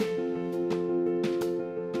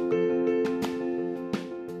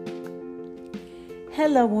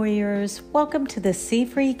Hello, warriors. Welcome to the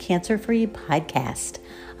C-Free, Cancer-Free podcast.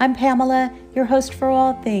 I'm Pamela, your host for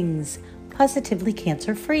all things positively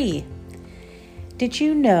cancer-free. Did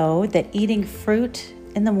you know that eating fruit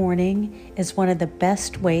in the morning is one of the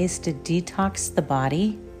best ways to detox the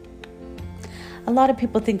body? A lot of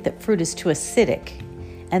people think that fruit is too acidic,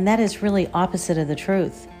 and that is really opposite of the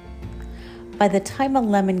truth. By the time a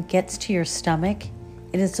lemon gets to your stomach,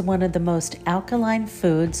 it is one of the most alkaline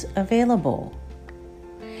foods available.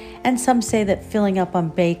 And some say that filling up on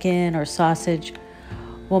bacon or sausage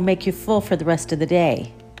will make you full for the rest of the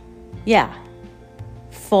day. Yeah,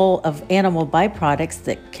 full of animal byproducts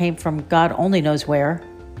that came from God only knows where.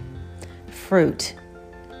 Fruit.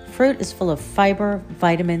 Fruit is full of fiber,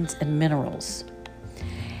 vitamins, and minerals.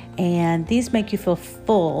 And these make you feel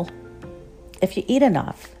full if you eat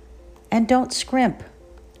enough. And don't scrimp.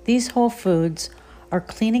 These whole foods are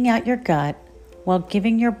cleaning out your gut while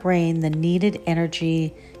giving your brain the needed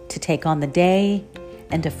energy to take on the day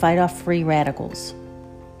and to fight off free radicals.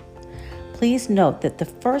 Please note that the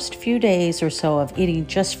first few days or so of eating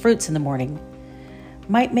just fruits in the morning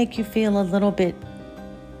might make you feel a little bit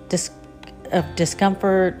of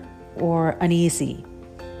discomfort or uneasy.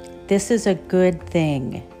 This is a good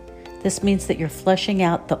thing. This means that you're flushing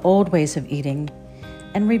out the old ways of eating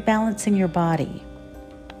and rebalancing your body.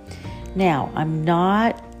 Now, I'm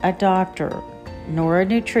not a doctor nor a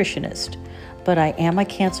nutritionist, but I am a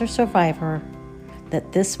cancer survivor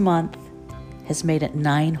that this month has made it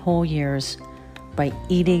 9 whole years by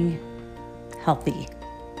eating healthy.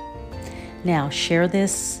 Now, share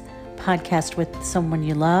this podcast with someone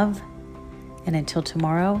you love. And until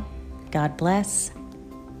tomorrow, God bless.